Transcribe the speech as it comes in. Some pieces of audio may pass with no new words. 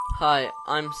Hi,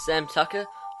 I'm Sam Tucker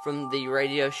from the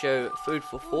radio show Food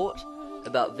for Thought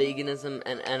about veganism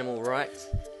and animal rights.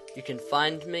 You can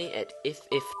find me at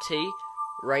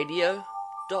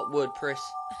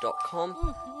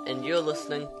fftradio.wordpress.com, and you're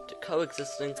listening to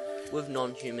Coexisting with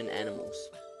Non-Human Animals.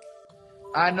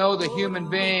 I know the human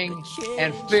being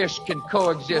and fish can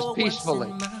coexist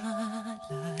peacefully.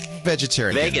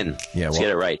 Vegetarian. Vegan. Yeah, Let's get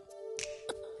it right.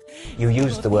 You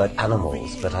used the word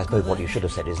animals, but I suppose what you should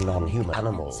have said is non-human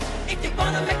animals. If you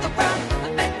wanna make the world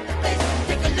a better place,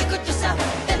 take a look at yourself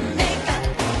and make a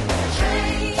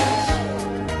change.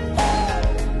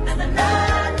 Na na na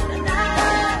na na na na.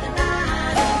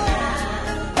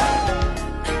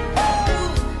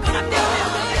 Gonna feel real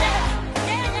good, yeah.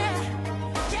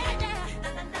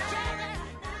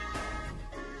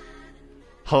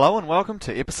 Hello and welcome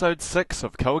to episode 6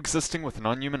 of Coexisting with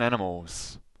Non-Human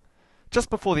Animals. Just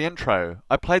before the intro,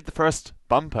 I played the first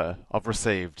bumper I've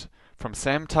received from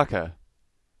Sam Tucker.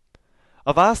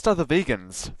 I've asked other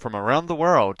vegans from around the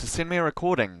world to send me a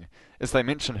recording as they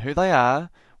mention who they are,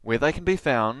 where they can be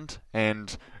found,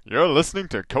 and you're listening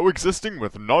to Coexisting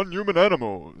with Non-Human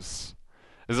Animals,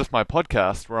 as if my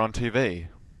podcast were on TV.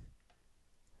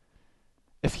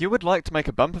 If you would like to make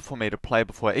a bumper for me to play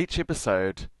before each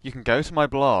episode, you can go to my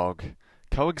blog,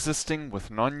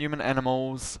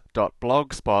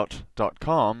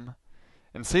 coexistingwithnonhumananimals.blogspot.com,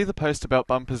 and see the post about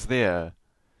bumpers there.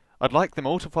 I'd like them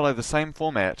all to follow the same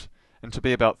format and to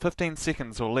be about 15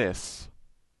 seconds or less.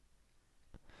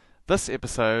 This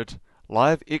episode,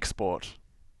 Live Export.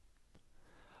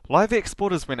 Live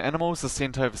export is when animals are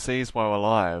sent overseas while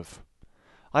alive.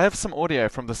 I have some audio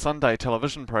from the Sunday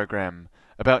television program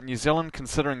about New Zealand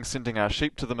considering sending our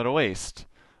sheep to the Middle East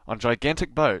on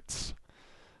gigantic boats.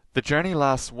 The journey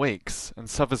lasts weeks and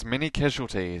suffers many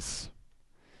casualties.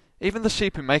 Even the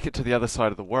sheep who make it to the other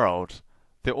side of the world,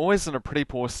 they're always in a pretty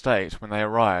poor state when they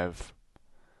arrive.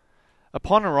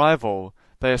 Upon arrival,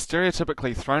 they are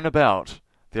stereotypically thrown about,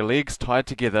 their legs tied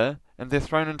together, and they're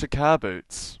thrown into car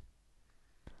boots.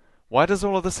 Why does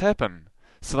all of this happen?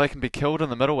 So they can be killed in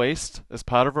the Middle East as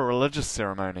part of a religious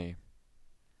ceremony.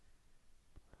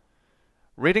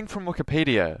 Reading from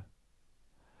Wikipedia.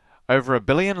 Over 1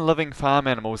 billion living farm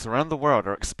animals around the world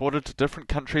are exported to different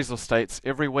countries or states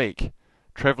every week,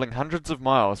 travelling hundreds of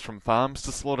miles from farms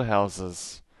to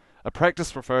slaughterhouses, a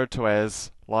practice referred to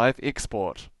as live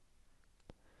export.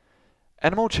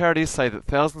 Animal charities say that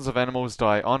thousands of animals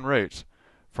die en route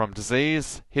from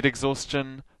disease, heat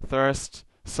exhaustion, thirst,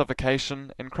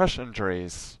 suffocation, and crush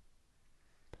injuries.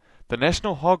 The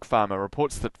National Hog Farmer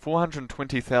reports that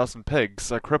 420,000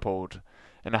 pigs are crippled,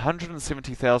 and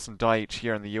 170,000 die each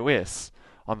year in the US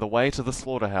on the way to the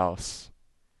slaughterhouse.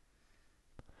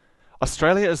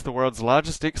 Australia is the world's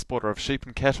largest exporter of sheep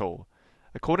and cattle.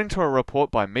 According to a report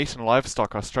by Meat and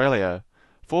Livestock Australia,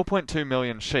 4.2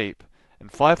 million sheep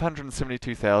and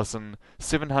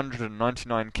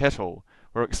 572,799 cattle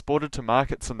were exported to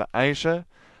markets in Asia,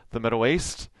 the Middle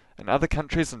East, and other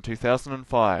countries in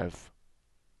 2005.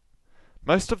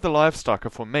 Most of the livestock are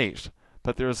for meat,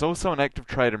 but there is also an active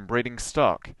trade in breeding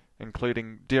stock,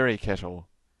 including dairy cattle.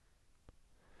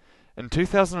 In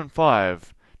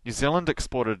 2005, New Zealand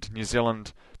exported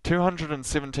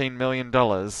 $217 million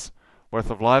worth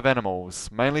of live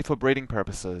animals, mainly for breeding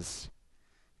purposes.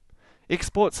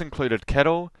 Exports included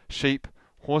cattle, sheep,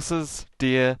 horses,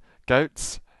 deer,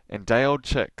 goats, and day-old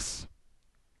chicks.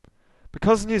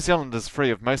 Because New Zealand is free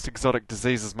of most exotic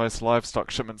diseases, most livestock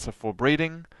shipments are for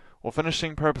breeding or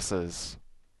finishing purposes.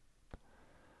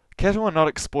 Cattle are not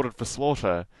exported for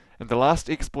slaughter, and the last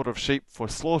export of sheep for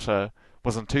slaughter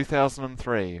was in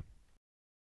 2003.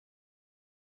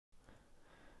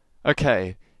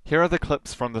 Okay, here are the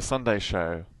clips from the Sunday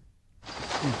show.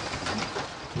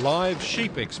 Live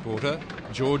sheep exporter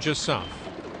George Asaf.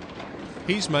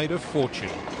 He's made a fortune.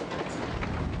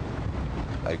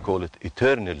 I call it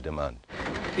eternal demand.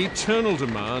 Eternal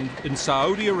demand in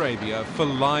Saudi Arabia for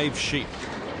live sheep.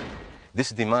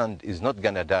 This demand is not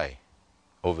gonna die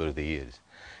over the years,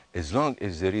 as long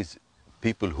as there is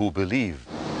people who believe.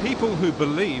 People who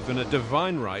believe in a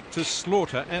divine right to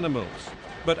slaughter animals.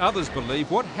 But others believe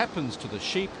what happens to the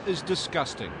sheep is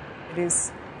disgusting. It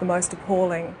is the most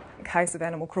appalling case of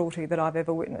animal cruelty that I've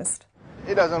ever witnessed.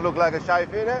 It doesn't look like a sheep,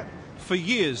 innit? For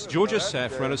years, George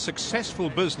Asaf ran a successful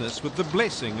business with the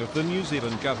blessing of the New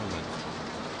Zealand government.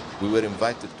 We were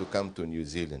invited to come to New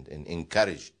Zealand and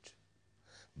encouraged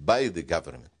by the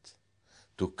government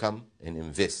to come and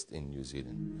invest in New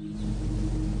Zealand.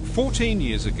 14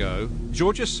 years ago,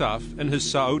 George Asaf and his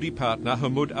Saudi partner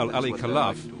Hamoud Al-Ali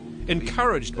Khalaf,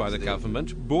 encouraged by the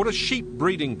government, bought a sheep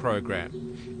breeding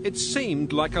program. It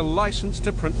seemed like a license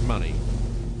to print money.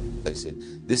 I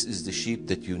said, this is the sheep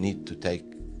that you need to take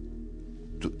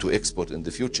to export in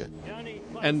the future.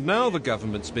 And now the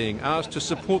government's being asked to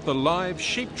support the live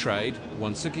sheep trade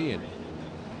once again.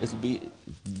 It will be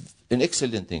an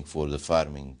excellent thing for the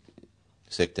farming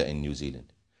sector in New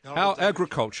Zealand. Our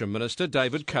Agriculture Minister,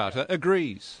 David Carter,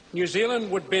 agrees. New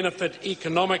Zealand would benefit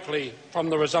economically from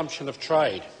the resumption of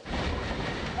trade.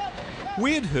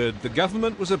 We'd heard the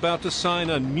government was about to sign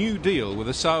a new deal with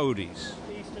the Saudis.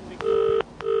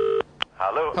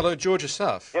 Hello, George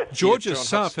Asaf. Yes. George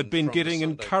Asaf had been getting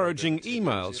encouraging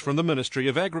emails from the Ministry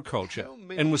of Agriculture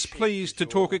and was pleased to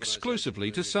talk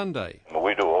exclusively to Sunday.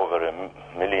 We do over 1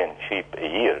 million sheep a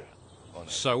year.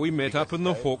 So we met up in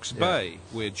the Hawke's Bay,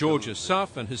 where George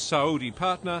Asaf and his Saudi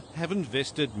partner have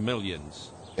invested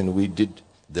millions. And we did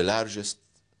the largest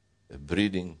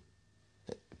breeding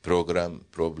program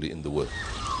probably in the world.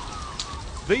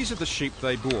 These are the sheep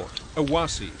they bought,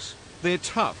 Awasis. They're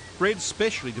tough, bred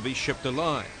specially to be shipped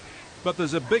alive. But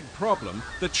there's a big problem.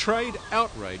 The trade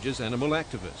outrages animal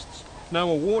activists. Now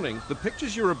a warning, the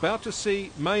pictures you're about to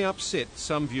see may upset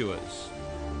some viewers.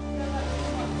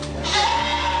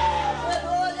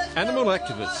 Animal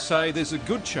activists say there's a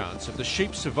good chance if the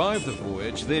sheep survive the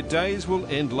voyage, their days will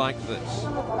end like this.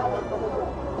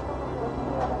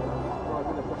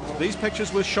 These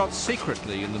pictures were shot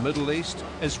secretly in the Middle East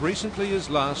as recently as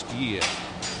last year.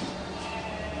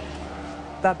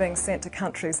 They're being sent to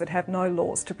countries that have no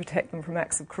laws to protect them from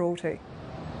acts of cruelty.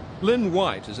 Lynn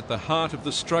White is at the heart of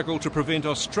the struggle to prevent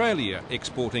Australia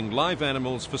exporting live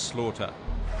animals for slaughter.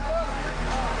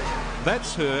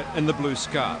 That's her in the blue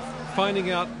scarf,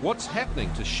 finding out what's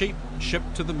happening to sheep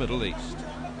shipped to the Middle East.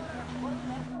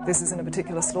 This is in a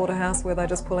particular slaughterhouse where they're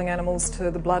just pulling animals to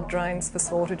the blood drains for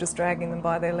slaughter, just dragging them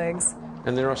by their legs.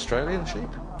 And they're Australian sheep?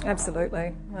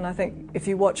 Absolutely. And I think if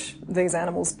you watch these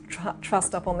animals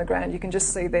trussed up on the ground, you can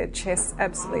just see their chests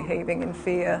absolutely heaving in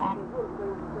fear.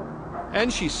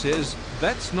 And she says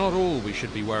that's not all we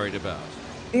should be worried about.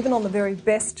 Even on the very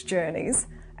best journeys,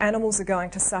 animals are going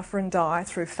to suffer and die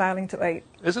through failing to eat.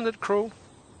 Isn't it cruel?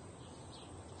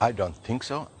 I don't think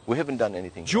so. We haven't done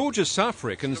anything. George Asaf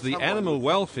reckons the animal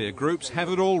welfare groups have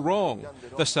it all wrong.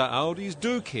 The Saudis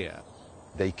do care.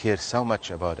 They care so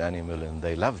much about animal and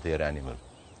they love their animal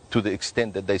to the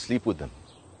extent that they sleep with them.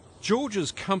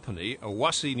 George's company,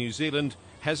 Awasi New Zealand,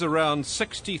 has around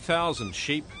 60,000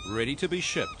 sheep ready to be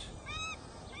shipped.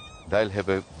 They'll have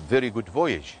a very good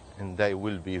voyage and they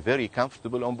will be very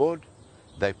comfortable on board.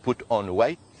 They put on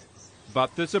weight.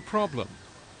 But there's a problem.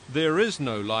 There is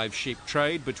no live sheep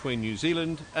trade between New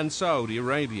Zealand and Saudi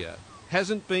Arabia.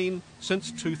 Hasn't been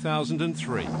since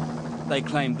 2003. They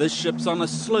claim this ship's on a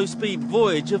slow-speed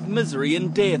voyage of misery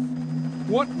and death.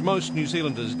 What most New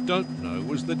Zealanders don't know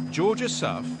was that George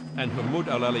Asaf and Hamoud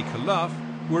Al-Ali Khalaf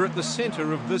were at the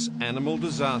centre of this animal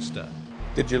disaster.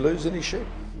 Did you lose any sheep?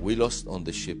 We lost on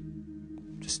the ship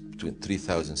just between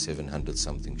 3,700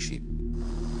 something sheep.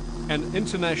 An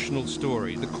international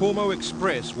story, the Cormo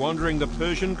Express wandering the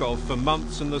Persian Gulf for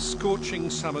months in the scorching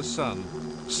summer sun,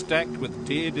 stacked with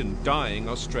dead and dying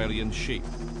Australian sheep.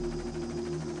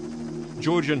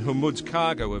 George and Hamoud's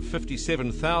cargo of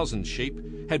 57,000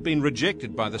 sheep had been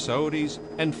rejected by the Saudis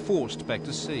and forced back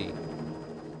to sea.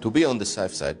 To be on the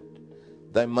safe side,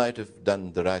 they might have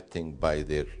done the right thing by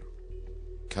their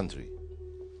country.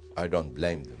 I don't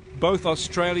blame them. Both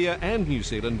Australia and New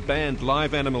Zealand banned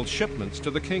live animal shipments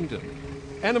to the kingdom.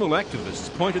 Animal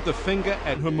activists pointed the finger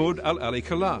at Hamoud Al-Ali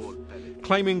Khalaf,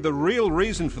 claiming the real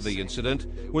reason for the incident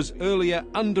was earlier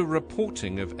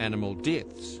under-reporting of animal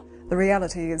deaths. The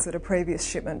reality is that a previous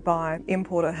shipment by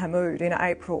importer Hamoud in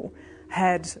April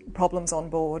had problems on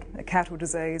board, a cattle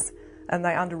disease, and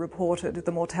they under-reported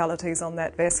the mortalities on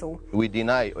that vessel. We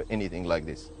deny anything like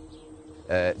this.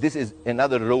 This is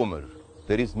another rumour.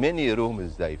 There is many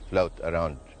rumours they float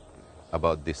around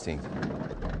about these things.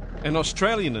 An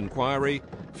Australian inquiry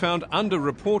found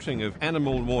under-reporting of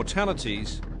animal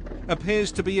mortalities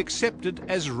appears to be accepted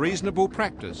as reasonable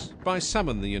practice by some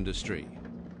in the industry.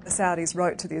 The Saudis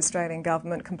wrote to the Australian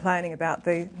government complaining about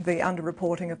the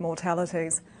under-reporting of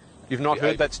mortalities. You've not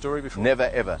heard that story before? Never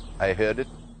ever. I heard it.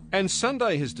 And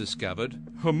Sunday has discovered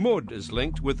Hamoud is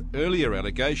linked with earlier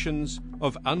allegations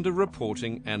of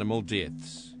under-reporting animal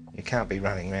deaths. You can't be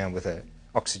running around with an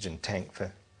oxygen tank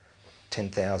for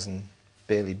 10,000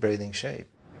 barely breathing sheep.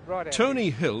 Tony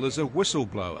Hill is a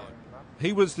whistleblower.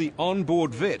 He was the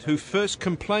on-board vet who first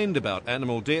complained about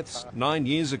animal deaths 9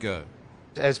 years ago.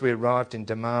 As we arrived in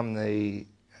Dammam, the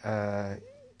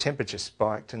temperature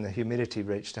spiked and the humidity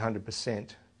reached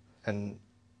 100%. And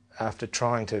after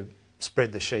trying to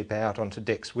spread the sheep out onto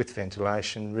decks with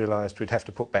ventilation, realised we'd have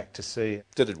to put back to sea.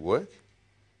 Did it work?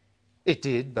 It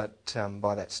did, but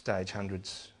by that stage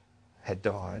hundreds had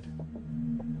died.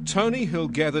 Tony Hill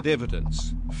gathered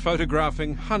evidence,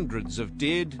 photographing hundreds of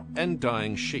dead and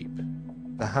dying sheep.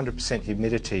 The 100%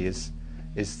 humidity is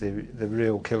the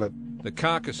real killer. The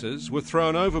carcasses were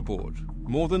thrown overboard,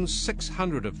 more than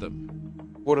 600 of them.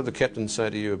 What did the captain say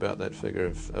to you about that figure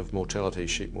of mortality,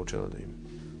 sheep mortality?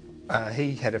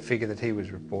 He had a figure that he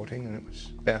was reporting, and it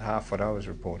was about half what I was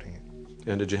reporting.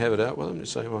 And did you have it out with him to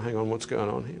say, well, hang on, what's going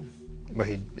on here? Well,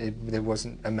 there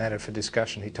wasn't a matter for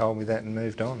discussion. He told me that and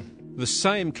moved on. The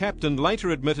same captain later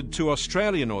admitted to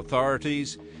Australian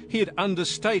authorities he had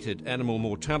understated animal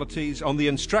mortalities on the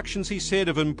instructions, he said,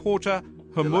 of importer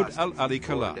Hamoud Al-Ali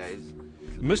Khalaf.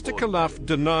 Mr. Khalaf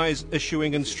denies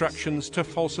issuing instructions to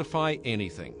falsify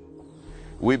anything.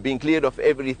 We've been cleared of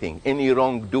everything, any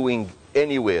wrongdoing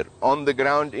anywhere, on the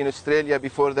ground in Australia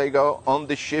before they go, on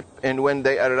the ship, and when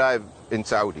they arrive in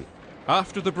Saudi.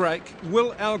 After the break,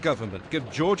 will our government give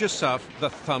George Asaf the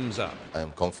thumbs up? I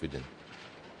am confident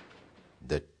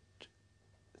that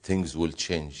things will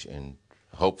change, and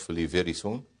hopefully very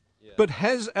soon. But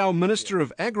has our Minister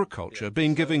of Agriculture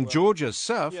been giving George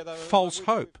Asaf false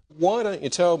hope? Why don't you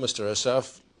tell Mr.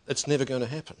 Asaf it's never going to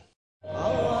happen?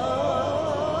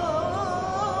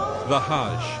 The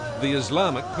Hajj, the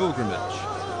Islamic pilgrimage.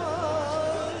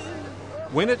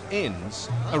 When it ends,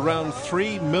 around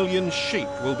 3 million sheep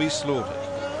will be slaughtered.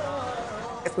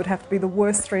 It would have to be the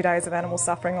worst 3 days of animal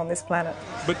suffering on this planet.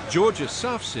 But George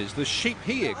Asaf says the sheep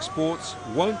he exports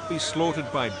won't be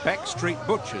slaughtered by backstreet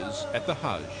butchers at the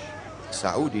Hajj.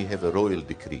 Saudi have a royal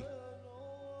decree.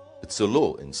 It's a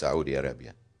law in Saudi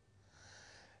Arabia.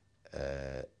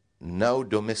 No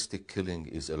domestic killing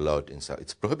is allowed in Saudi.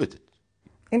 It's prohibited.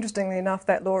 Interestingly enough,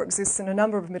 that law exists in a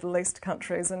number of Middle East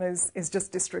countries and is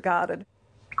just disregarded.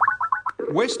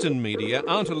 Western media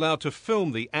aren't allowed to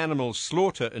film the animal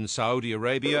slaughter in Saudi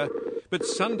Arabia, but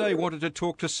Sunday wanted to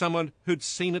talk to someone who'd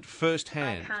seen it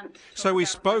firsthand. So we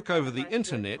spoke over the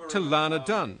internet to Lana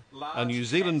Dunn, a New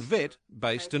Zealand vet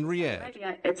based in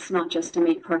Riyadh. It's not just a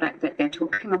meat product that they're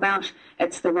talking about,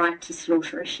 it's the right to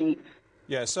slaughter a sheep.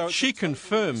 She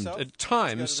confirmed at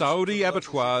times Saudi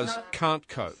abattoirs can't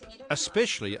cope,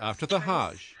 especially after the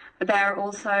Hajj. They're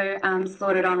also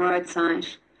slaughtered on roadside.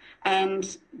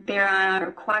 And there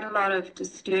are quite a lot of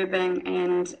disturbing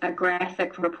and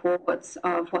graphic reports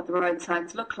of what the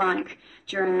roadsides look like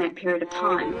during that period of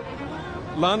time.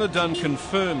 Lana Dunn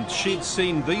confirmed she'd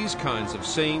seen these kinds of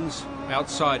scenes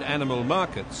outside animal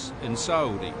markets in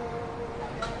Saudi.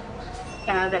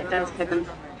 That does happen.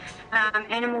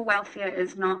 Animal welfare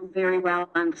is not very well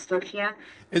understood here.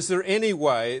 Is there any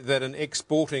way that an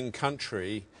exporting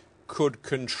country could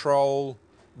control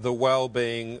the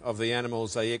well-being of the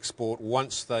animals they export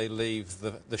once they leave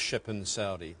the ship in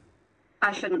Saudi?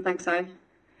 I shouldn't think so.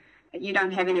 You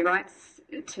don't have any rights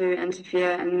to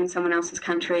interfere in someone else's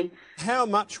country. How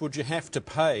much would you have to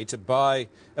pay to buy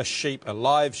a sheep, a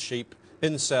live sheep,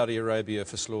 in Saudi Arabia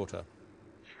for slaughter?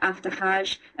 After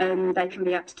Hajj, they can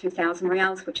be up to 2,000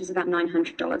 riyals, which is about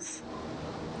 $900.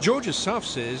 George Asaf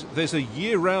says there's a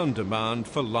year-round demand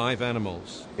for live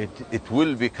animals. It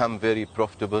will become very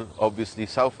profitable. Obviously,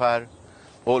 so far,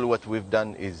 all what we've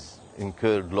done is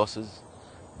incurred losses,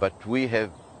 but we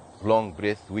have long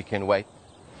breath, we can wait.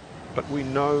 But we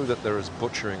know that there is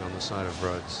butchering on the side of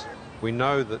roads. We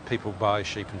know that people buy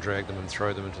sheep and drag them and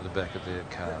throw them into the back of their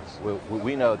cars. Well,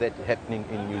 we know that happening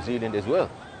in New Zealand as well.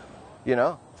 You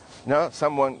know? No,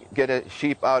 someone get a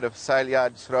sheep out of sale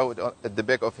yard, throw it at the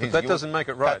back of his. But that doesn't make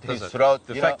it right, does it? Throat,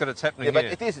 the fact that it's happening here. But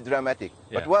it is dramatic.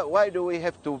 Yeah. But why do we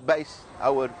have to base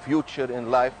our future in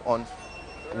life on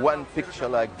one picture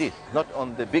like this, not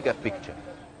on the bigger picture,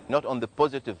 not on the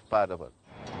positive part of it?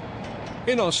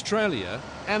 In Australia,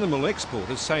 animal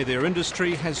exporters say their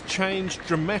industry has changed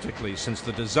dramatically since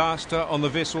the disaster on the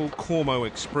vessel Cormo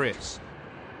Express.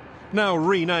 Now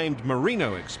renamed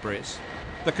Merino Express,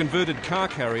 the converted car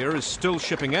carrier is still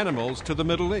shipping animals to the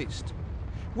Middle East.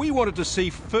 We wanted to see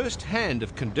firsthand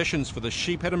if conditions for the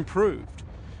sheep had improved,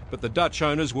 but the Dutch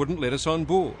owners wouldn't let us on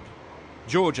board.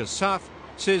 George Asaf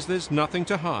says there's nothing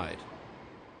to hide.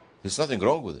 There's nothing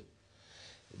wrong with it.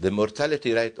 The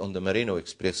mortality rate on the Merino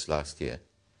Express last year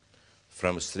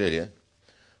from Australia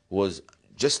was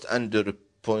just under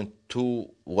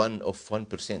 0.21 of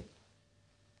 1%.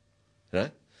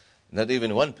 Right? Not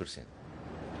even 1%.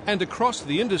 And across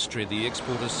the industry, the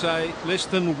exporters say, less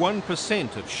than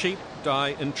 1% of sheep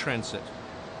die in transit.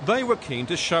 They were keen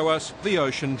to show us the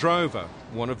Ocean Drover,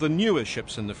 one of the newer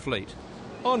ships in the fleet.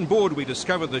 On board, we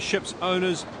discovered the ship's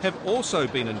owners have also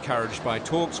been encouraged by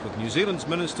talks with New Zealand's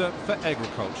Minister for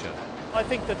Agriculture. I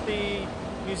think that the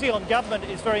New Zealand government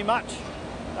is very much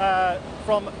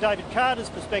from David Carter's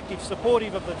perspective,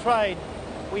 supportive of the trade.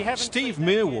 We haven't. Steve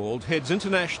Meerwald heads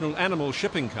international animal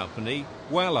shipping company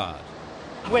Wallard.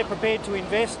 We're prepared to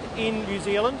invest in New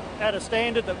Zealand at a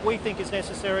standard that we think is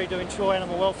necessary to ensure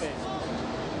animal welfare.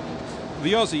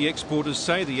 The Aussie exporters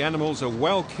say the animals are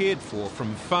well cared for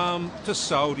from farm to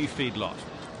Saudi feedlot.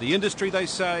 The industry, they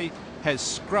say, has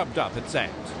scrubbed up its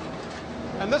act.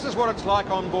 And this is what it's like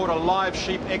on board a live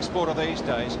sheep exporter these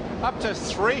days. Up to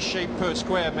 3 sheep per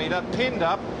square metre, penned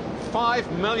up,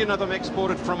 5 million of them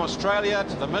exported from Australia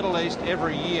to the Middle East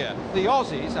every year. The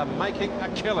Aussies are making a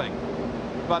killing.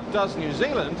 But does New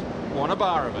Zealand want a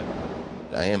bar of it?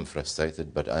 I am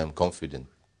frustrated, but I am confident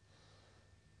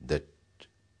that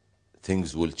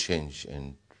things will change,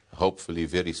 and hopefully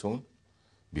very soon,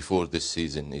 before this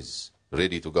season is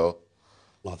ready to go.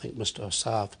 I think Mr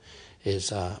Assaf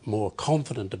is more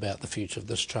confident about the future of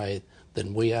this trade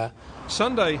than we are.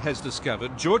 Sunday has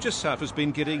discovered George Assaf has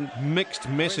been getting mixed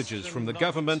messages from the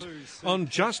government on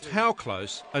just how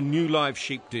close a new live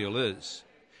sheep deal is.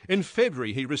 In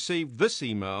February, he received this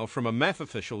email from a MAF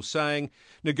official saying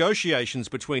negotiations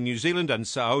between New Zealand and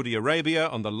Saudi Arabia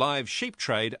on the live sheep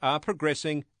trade are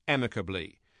progressing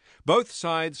amicably. Both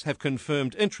sides have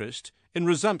confirmed interest in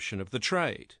resumption of the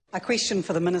trade. A question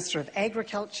for the Minister of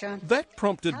Agriculture. That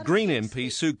prompted Green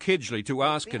MP Sue Kedgley to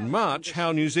ask in March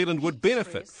how New Zealand would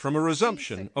benefit from a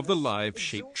resumption of the live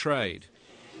sheep trade.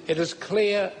 It is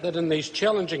clear that in these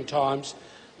challenging times,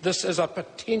 this is a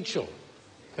potential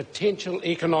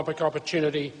economic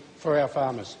opportunity for our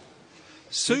farmers.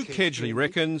 Sue Kedgley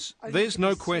reckons there's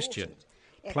no question.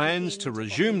 Plans to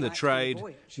resume the trade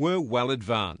were well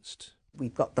advanced.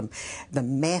 We've got the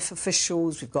MAF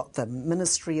officials, we've got the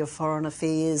Ministry of Foreign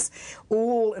Affairs,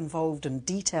 all involved in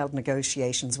detailed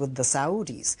negotiations with the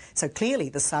Saudis. So clearly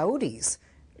the Saudis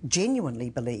genuinely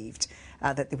believed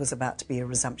that there was about to be a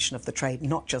resumption of the trade,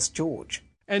 not just George.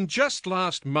 And just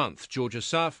last month, George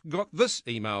Assaf got this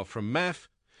email from MAF.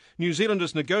 New Zealand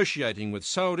is negotiating with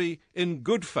Saudi in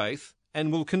good faith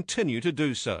and will continue to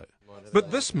do so.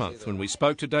 But this month, when we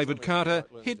spoke to David Carter,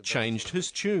 he'd changed his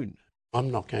tune. I'm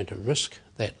not going to risk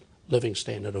that living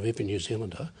standard of every New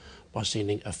Zealander by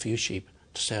sending a few sheep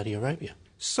to Saudi Arabia.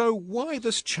 So why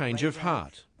this change of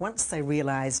heart? Once they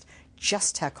realised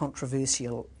just how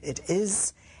controversial it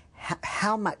is,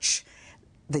 how much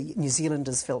the New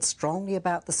Zealanders felt strongly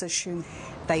about this issue,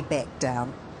 they backed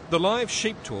down. The live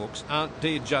sheep talks aren't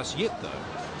dead just yet, though.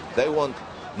 They want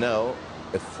now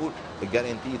a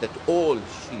guarantee that all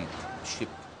sheep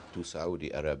shipped to Saudi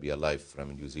Arabia live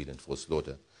from New Zealand for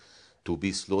slaughter to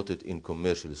be slaughtered in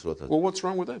commercial slaughter. Well, what's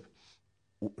wrong with that?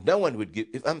 No one would give.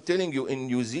 If I'm telling you, in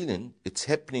New Zealand, it's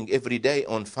happening every day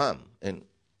on farm, and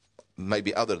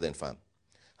maybe other than farm.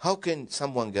 How can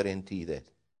someone guarantee that?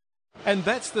 And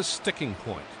that's the sticking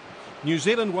point. New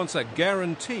Zealand wants a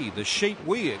guarantee the sheep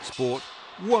we export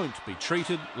won't be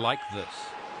treated like this.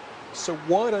 So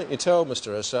why don't you tell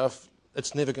Mr Assaf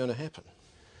it's never going to happen?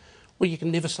 Well, you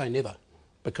can never say never,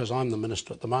 because I'm the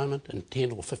Minister at the moment. In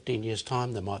 10 or 15 years'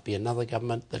 time, there might be another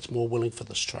government that's more willing for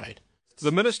this trade.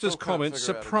 The Minister's comments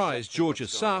surprised George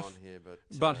Assaf,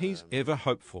 but he's ever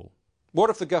hopeful. What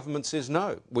if the government says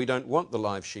no, we don't want the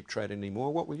live sheep trade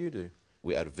anymore? What will you do?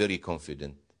 We are very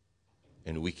confident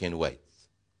and we can wait.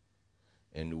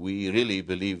 And we really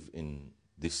believe in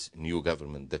this new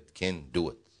government that can do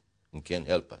it and can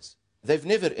help us. They've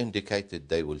never indicated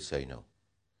they will say no.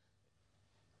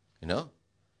 You know?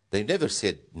 They never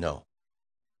said no.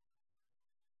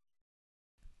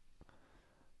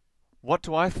 What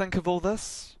do I think of all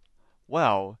this?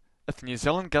 Well, if the New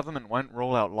Zealand government won't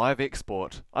rule out live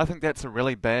export, I think that's a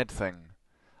really bad thing.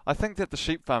 I think that the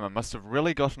sheep farmer must have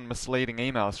really gotten misleading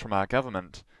emails from our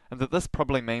government, and that this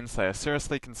probably means they are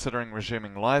seriously considering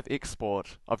resuming live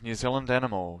export of New Zealand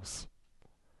animals.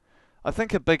 I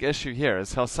think a big issue here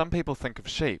is how some people think of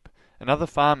sheep and other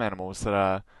farm animals that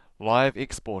are live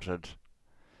exported.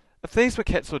 If these were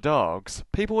cats or dogs,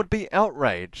 people would be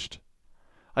outraged.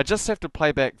 I just have to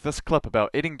play back this clip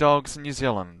about eating dogs in New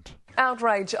Zealand.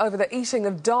 Outrage over the eating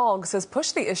of dogs has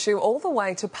pushed the issue all the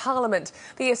way to Parliament.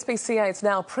 The SPCA is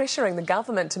now pressuring the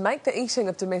government to make the eating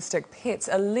of domestic pets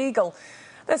illegal.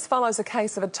 This follows a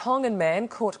case of a Tongan man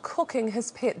caught cooking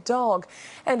his pet dog.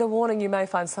 And a warning, you may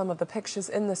find some of the pictures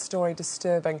in this story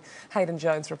disturbing. Hayden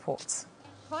Jones reports.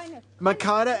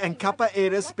 Makaira and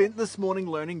Kapaera spent this morning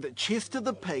learning that Chester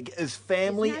the pig is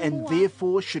family and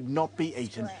therefore should not be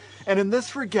eaten. And in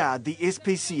this regard, the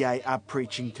SPCA are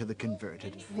preaching to the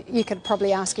converted. You could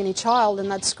probably ask any child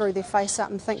and they'd screw their face up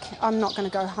and think, I'm not going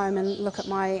to go home and look at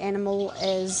my animal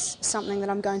as something that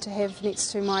I'm going to have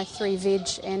next to my 3 veg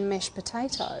and mashed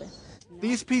potato.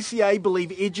 The SPCA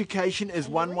believe education is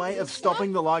one way of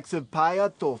stopping the likes of Paia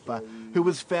Tofa, who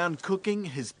was found cooking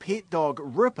his pet dog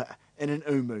Ripper in an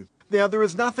umu. Now, there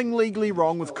is nothing legally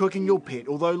wrong with cooking your pet,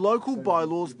 although local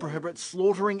bylaws prohibit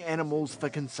slaughtering animals for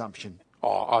consumption.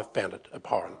 Oh, I've found it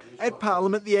abhorrent. At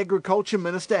Parliament, the Agriculture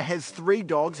Minister has 3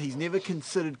 dogs. He's never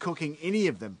considered cooking any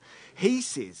of them. He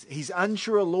says he's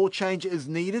unsure a law change is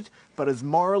needed, but is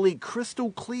morally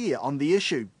crystal clear on the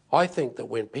issue. I think that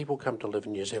when people come to live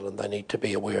in New Zealand, they need to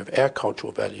be aware of our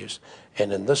cultural values,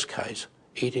 and in this case,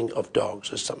 eating of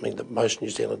dogs is something that most New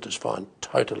Zealanders find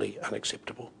totally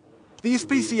unacceptable. The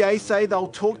SPCA say they'll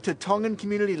talk to Tongan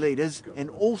community leaders and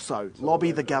also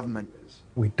lobby the government.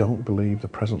 We don't believe the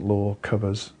present law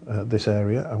covers this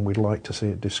area, and we'd like to see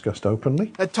it discussed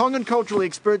openly. A Tongan cultural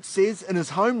expert says in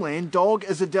his homeland, dog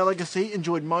is a delicacy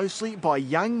enjoyed mostly by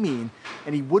young men,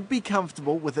 and he would be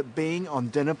comfortable with it being on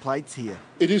dinner plates here.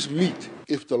 It is meat.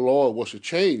 If the law was to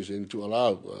change and to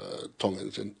allow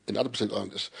Tongans and other Pacific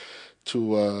Islanders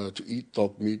to eat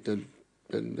dog meat,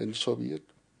 then so be it.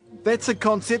 That's a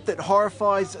concept that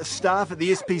horrifies staff at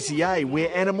the SPCA,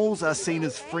 where animals are seen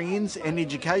as friends, an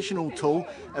educational tool,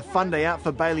 a fun day out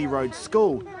for Bailey Road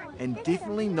School, and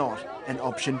definitely not an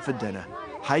option for dinner.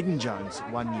 Hayden Jones,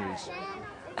 One News.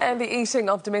 And the eating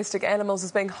of domestic animals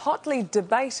is being hotly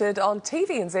debated on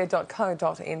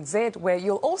tvnz.co.nz, where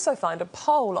you'll also find a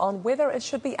poll on whether it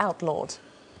should be outlawed.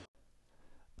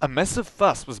 A massive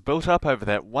fuss was built up over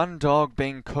that one dog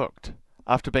being cooked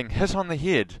after being hit on the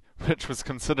head, which was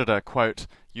considered a, quote,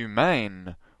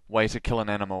 humane way to kill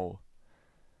an animal.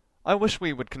 I wish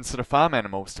we would consider farm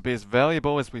animals to be as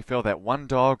valuable as we feel that one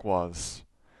dog was.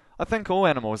 I think all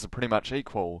animals are pretty much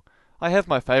equal. I have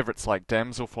my favourites like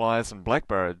damselflies and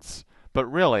blackbirds, but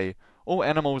really, all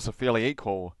animals are fairly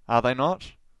equal, are they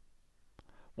not?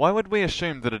 Why would we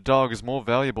assume that a dog is more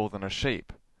valuable than a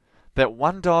sheep? That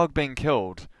one dog being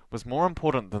killed was more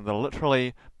important than the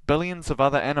literally billions of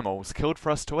other animals killed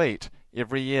for us to eat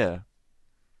every year.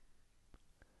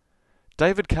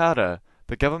 David Carter,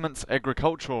 the government's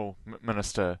agricultural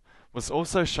minister, was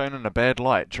also shown in a bad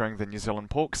light during the New Zealand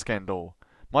pork scandal,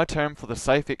 my term for the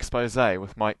safe expose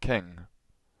with Mike King.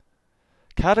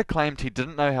 Carter claimed he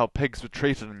didn't know how pigs were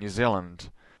treated in New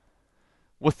Zealand.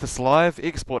 With this live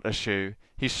export issue,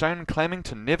 he's shown claiming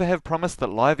to never have promised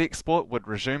that live export would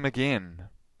resume again.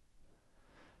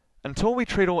 Until we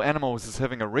treat all animals as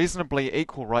having a reasonably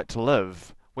equal right to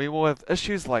live, we will have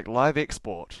issues like live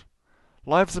export.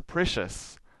 Lives are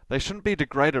precious. They shouldn't be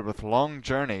degraded with long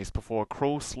journeys before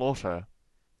cruel slaughter.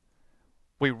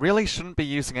 We really shouldn't be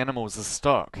using animals as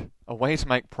stock, a way to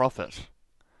make profit.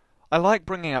 I like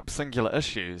bringing up singular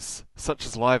issues, such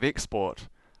as live export,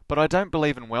 but I don't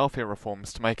believe in welfare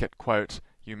reforms to make it, quote,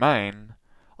 humane.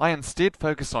 I instead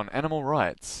focus on animal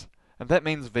rights, and that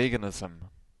means veganism.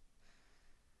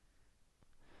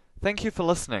 Thank you for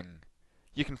listening.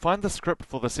 You can find the script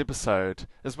for this episode,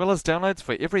 as well as downloads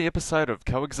for every episode of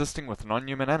Coexisting with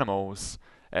Non-Human Animals,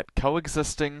 at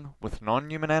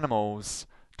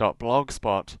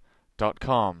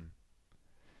coexistingwithnonhumananimals.blogspot.com.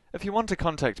 If you want to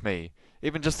contact me,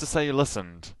 even just to say you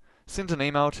listened, send an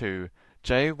email to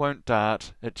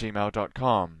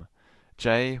jwontdart@gmail.com.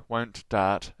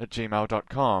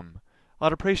 jwontdart@gmail.com.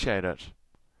 I'd appreciate it.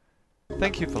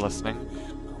 Thank you for listening.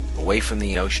 Away from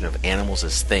the notion of animals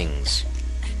as things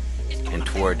and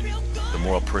toward the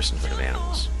moral personhood of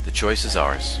animals. The choice is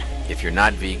ours. If you're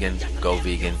not vegan, go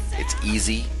vegan. It's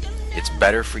easy. It's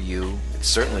better for you. It's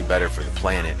certainly better for the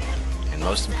planet. And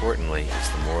most importantly, it's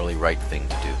the morally right thing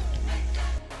to do.